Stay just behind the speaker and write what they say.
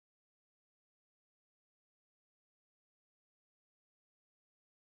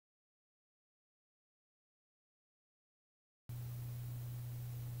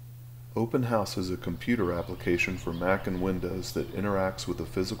Open House is a computer application for Mac and Windows that interacts with a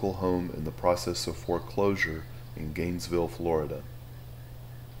physical home in the process of foreclosure in Gainesville, Florida.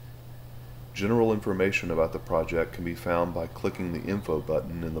 General information about the project can be found by clicking the Info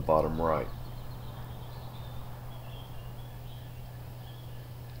button in the bottom right.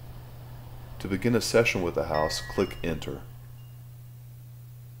 To begin a session with the house, click Enter.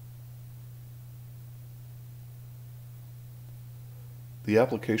 The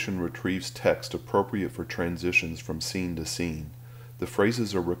application retrieves text appropriate for transitions from scene to scene. The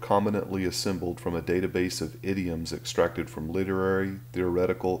phrases are recombinantly assembled from a database of idioms extracted from literary,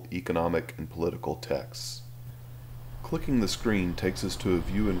 theoretical, economic, and political texts. Clicking the screen takes us to a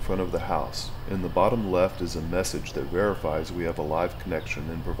view in front of the house. In the bottom left is a message that verifies we have a live connection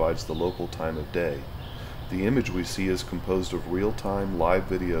and provides the local time of day. The image we see is composed of real-time live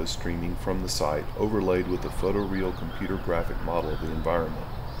video streaming from the site, overlaid with a photoreal computer graphic model of the environment.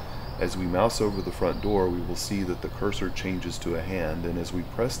 As we mouse over the front door, we will see that the cursor changes to a hand, and as we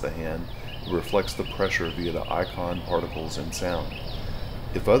press the hand, it reflects the pressure via the icon, particles, and sound.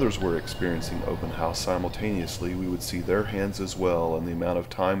 If others were experiencing Open House simultaneously, we would see their hands as well, and the amount of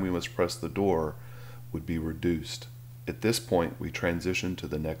time we must press the door would be reduced. At this point, we transition to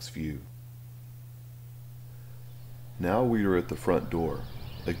the next view. Now we are at the front door.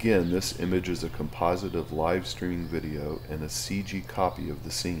 Again, this image is a composite of live streaming video and a CG copy of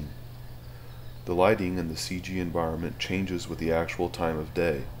the scene. The lighting in the CG environment changes with the actual time of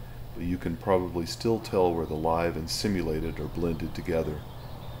day, but you can probably still tell where the live and simulated are blended together.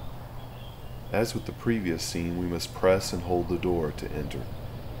 As with the previous scene, we must press and hold the door to enter.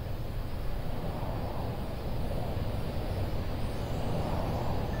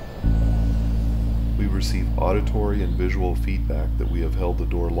 We receive auditory and visual feedback that we have held the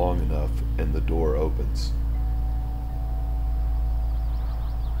door long enough and the door opens.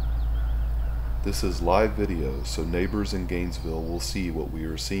 This is live video, so neighbors in Gainesville will see what we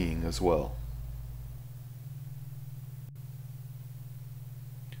are seeing as well.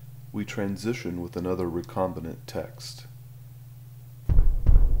 We transition with another recombinant text.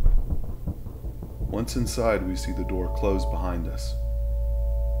 Once inside, we see the door close behind us.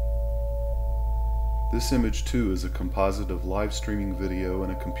 This image too is a composite of live streaming video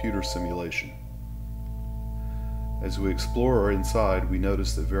and a computer simulation. As we explore inside, we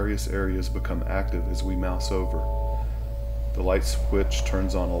notice that various areas become active as we mouse over. The light switch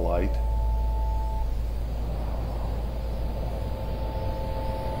turns on a light.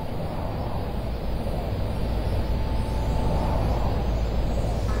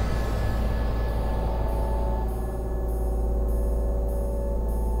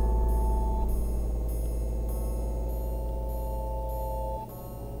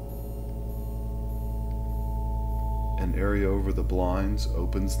 An area over the blinds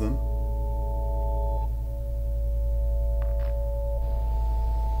opens them.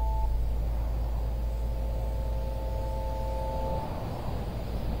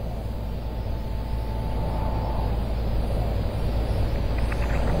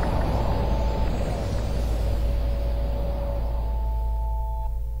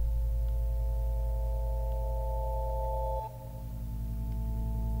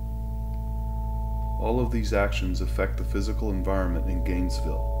 All of these actions affect the physical environment in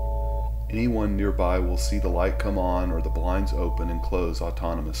Gainesville. Anyone nearby will see the light come on or the blinds open and close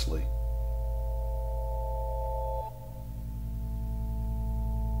autonomously.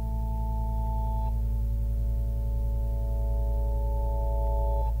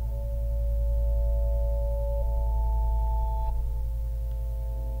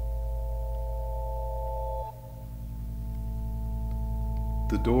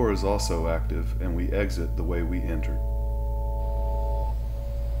 The door is also active, and we exit the way we entered.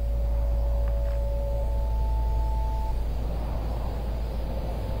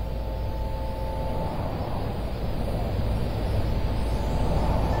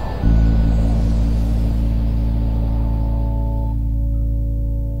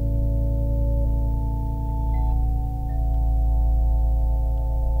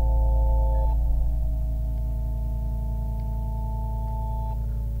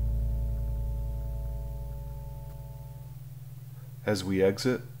 As we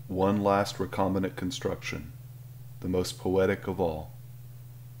exit, one last recombinant construction, the most poetic of all.